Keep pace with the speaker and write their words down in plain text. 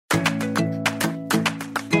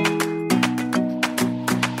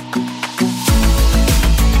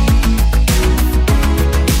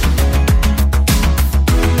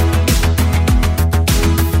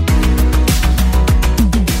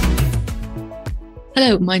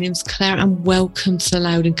Hello, my name's Claire and welcome to the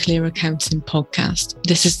Loud and Clear Accounting Podcast.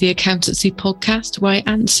 This is the accountancy podcast where I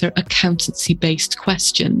answer accountancy-based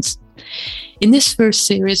questions. In this first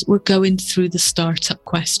series, we're going through the startup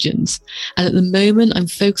questions. And at the moment, I'm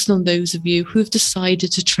focusing on those of you who have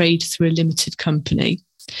decided to trade through a limited company.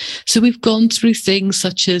 So we've gone through things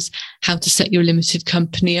such as how to set your limited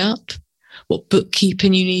company up, what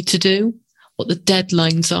bookkeeping you need to do, what the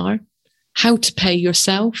deadlines are, how to pay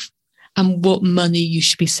yourself, and what money you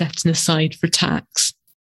should be setting aside for tax.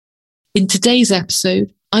 In today's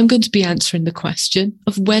episode, I'm going to be answering the question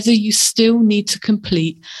of whether you still need to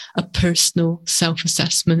complete a personal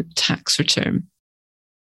self-assessment tax return.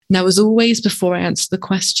 Now, as always, before I answer the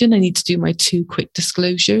question, I need to do my two quick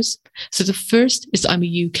disclosures. So the first is I'm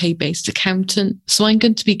a UK-based accountant, so I'm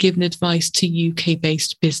going to be giving advice to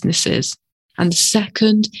UK-based businesses. And the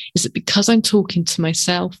second is that because I'm talking to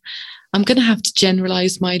myself, I'm going to have to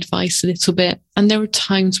generalize my advice a little bit, and there are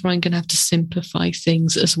times where I'm going to have to simplify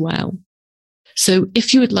things as well. So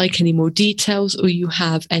if you would like any more details or you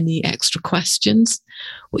have any extra questions,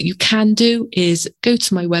 what you can do is go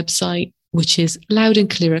to my website, which is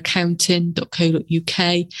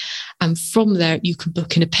loudandclearaccounting.co.uk. And from there, you can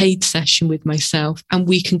book in a paid session with myself and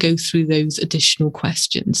we can go through those additional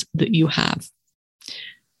questions that you have.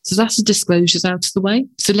 So that's the disclosures out of the way.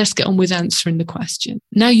 So let's get on with answering the question.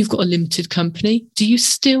 Now you've got a limited company, do you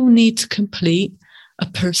still need to complete a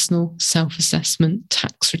personal self-assessment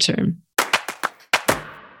tax return?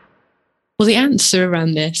 Well, the answer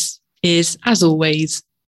around this is, as always,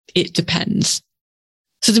 it depends.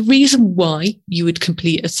 So the reason why you would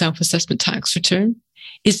complete a self-assessment tax return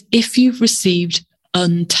is if you've received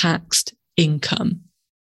untaxed income.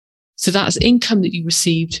 So that's income that you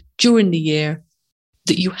received during the year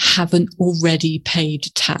that you haven't already paid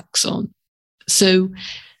tax on. So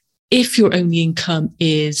if your only income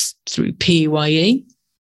is through PAYE,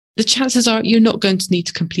 the chances are you're not going to need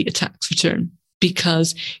to complete a tax return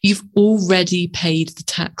because you've already paid the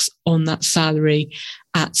tax on that salary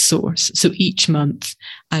at source. So each month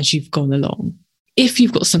as you've gone along. If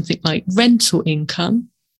you've got something like rental income,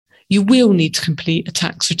 you will need to complete a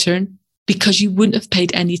tax return because you wouldn't have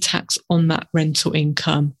paid any tax on that rental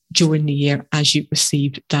income during the year as you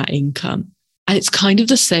received that income. And it's kind of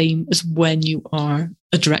the same as when you are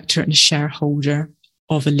a director and a shareholder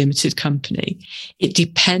of a limited company. It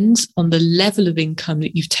depends on the level of income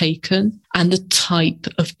that you've taken and the type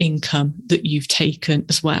of income that you've taken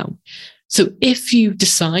as well. So if you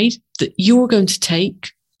decide that you're going to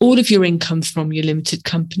take all of your income from your limited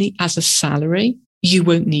company as a salary, you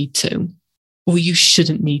won't need to. Or you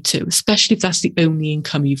shouldn't need to, especially if that's the only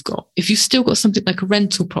income you've got. If you've still got something like a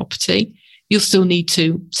rental property, you'll still need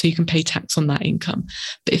to, so you can pay tax on that income.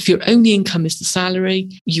 But if your only income is the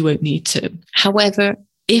salary, you won't need to. However,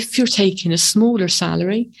 if you're taking a smaller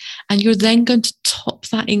salary and you're then going to top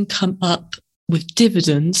that income up with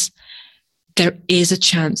dividends, there is a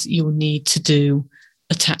chance you'll need to do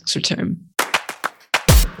a tax return.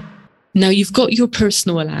 Now, you've got your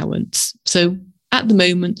personal allowance. So at the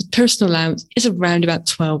moment, the personal allowance is around about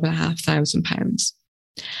 £12,500.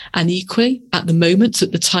 And equally, at the moment, so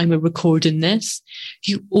at the time of recording this,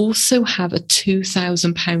 you also have a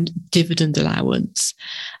 £2,000 dividend allowance.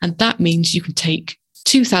 And that means you can take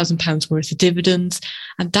 £2,000 worth of dividends,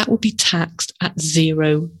 and that will be taxed at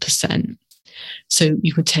 0%. So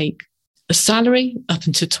you can take a salary up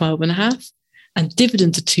until 12.5 and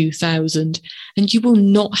dividends of 2,000, and you will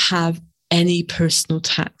not have any personal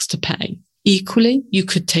tax to pay. Equally, you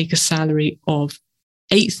could take a salary of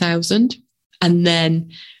 8,000 and then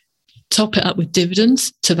top it up with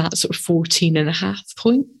dividends to that sort of 14.5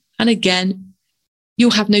 point. And again, you'll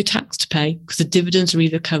have no tax to pay because the dividends are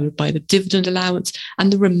either covered by the dividend allowance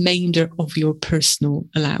and the remainder of your personal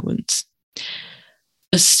allowance.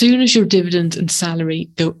 As soon as your dividends and salary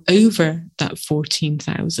go over that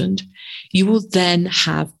 14,000, you will then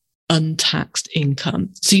have untaxed income.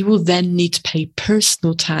 So you will then need to pay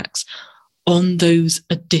personal tax on those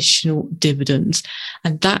additional dividends.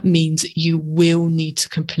 And that means you will need to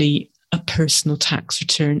complete a personal tax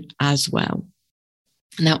return as well.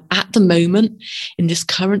 Now, at the moment, in this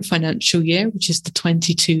current financial year, which is the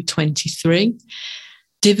 22-23,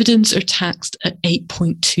 dividends are taxed at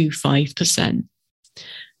 8.25%.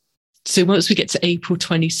 So once we get to April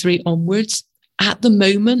 23 onwards, at the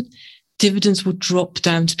moment, dividends will drop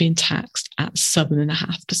down to being taxed at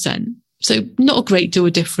 7.5%. So not a great deal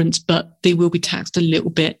of difference, but they will be taxed a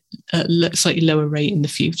little bit at a slightly lower rate in the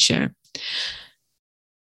future.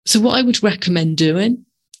 So what I would recommend doing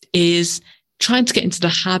is trying to get into the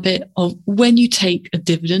habit of when you take a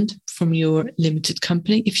dividend from your limited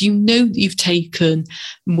company. If you know that you've taken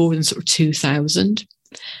more than sort of 2,000,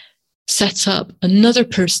 set up another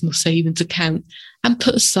personal savings account and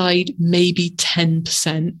put aside maybe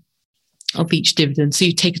 10% of each dividend. So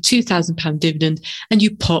you take a £2,000 dividend and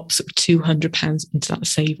you pop sort of £200 into that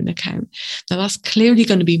saving account. Now that's clearly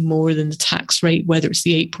going to be more than the tax rate, whether it's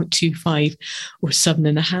the 8.25 or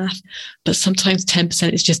 7.5, but sometimes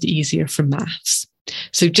 10% is just easier for maths.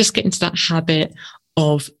 So just get into that habit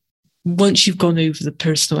of, once you've gone over the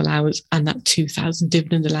personal allowance and that 2,000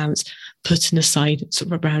 dividend allowance, putting aside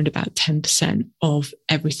sort of around about 10% of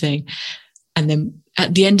everything. And then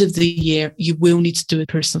at the end of the year, you will need to do a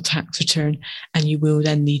personal tax return, and you will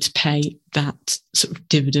then need to pay that sort of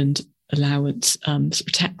dividend allowance sort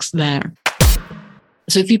of tax there.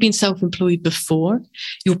 So if you've been self-employed before,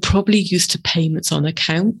 you're probably used to payments on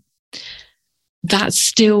account. That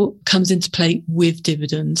still comes into play with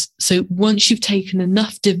dividends. So once you've taken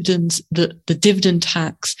enough dividends that the dividend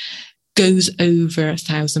tax goes over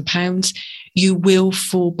 £1,000, you will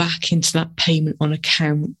fall back into that payment on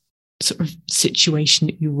account sort of situation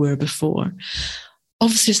that you were before.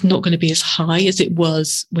 Obviously, it's not going to be as high as it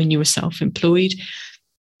was when you were self-employed,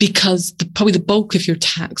 because probably the bulk of your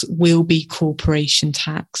tax will be corporation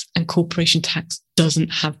tax, and corporation tax doesn't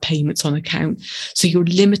have payments on account. So your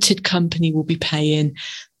limited company will be paying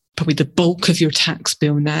probably the bulk of your tax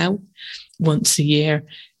bill now, once a year.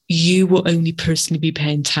 You will only personally be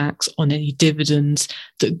paying tax on any dividends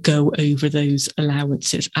that go over those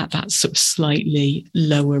allowances at that sort of slightly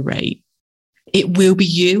lower rate. It will be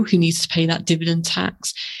you who needs to pay that dividend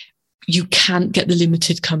tax. You can't get the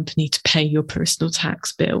limited company to pay your personal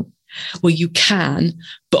tax bill. Well, you can,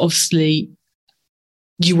 but obviously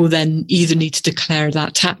you will then either need to declare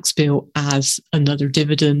that tax bill as another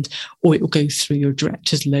dividend, or it will go through your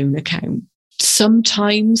director's loan account.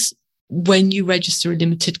 Sometimes when you register a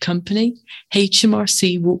limited company,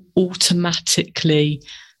 HMRC will automatically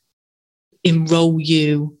enroll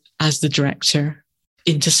you as the director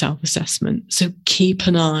into self-assessment. So keep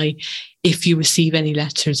an eye if you receive any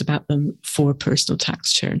letters about them for a personal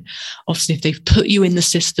tax return. Obviously, if they've put you in the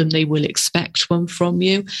system, they will expect one from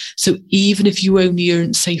you. So even if you only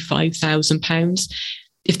earn, say, £5,000,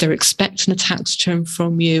 if they're expecting a tax return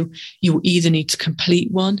from you, you will either need to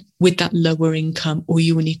complete one with that lower income, or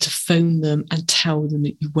you will need to phone them and tell them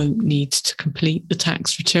that you won't need to complete the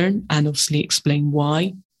tax return, and obviously explain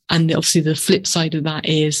why. And obviously the flip side of that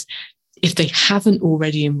is, if they haven't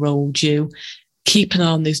already enrolled you, keep an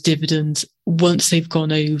eye on those dividends. Once they've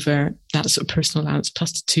gone over that sort of personal allowance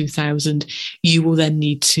plus the 2,000, you will then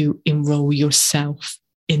need to enroll yourself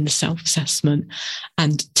in the self-assessment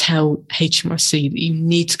and tell HMRC that you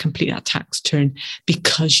need to complete that tax return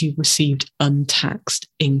because you've received untaxed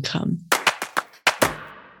income.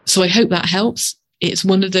 So I hope that helps. It's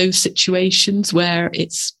one of those situations where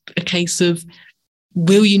it's a case of,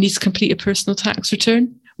 will you need to complete a personal tax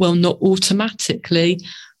return? Well, not automatically,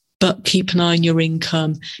 but keep an eye on your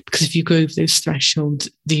income, because if you go over those thresholds,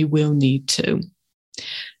 you will need to.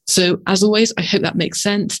 So as always, I hope that makes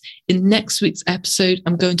sense. In next week's episode,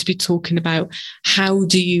 I'm going to be talking about how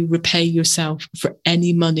do you repay yourself for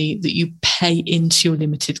any money that you pay into your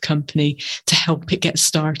limited company to help it get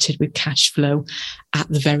started with cash flow at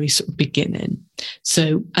the very sort of beginning.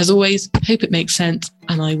 So as always, I hope it makes sense,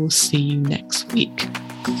 and I will see you next week.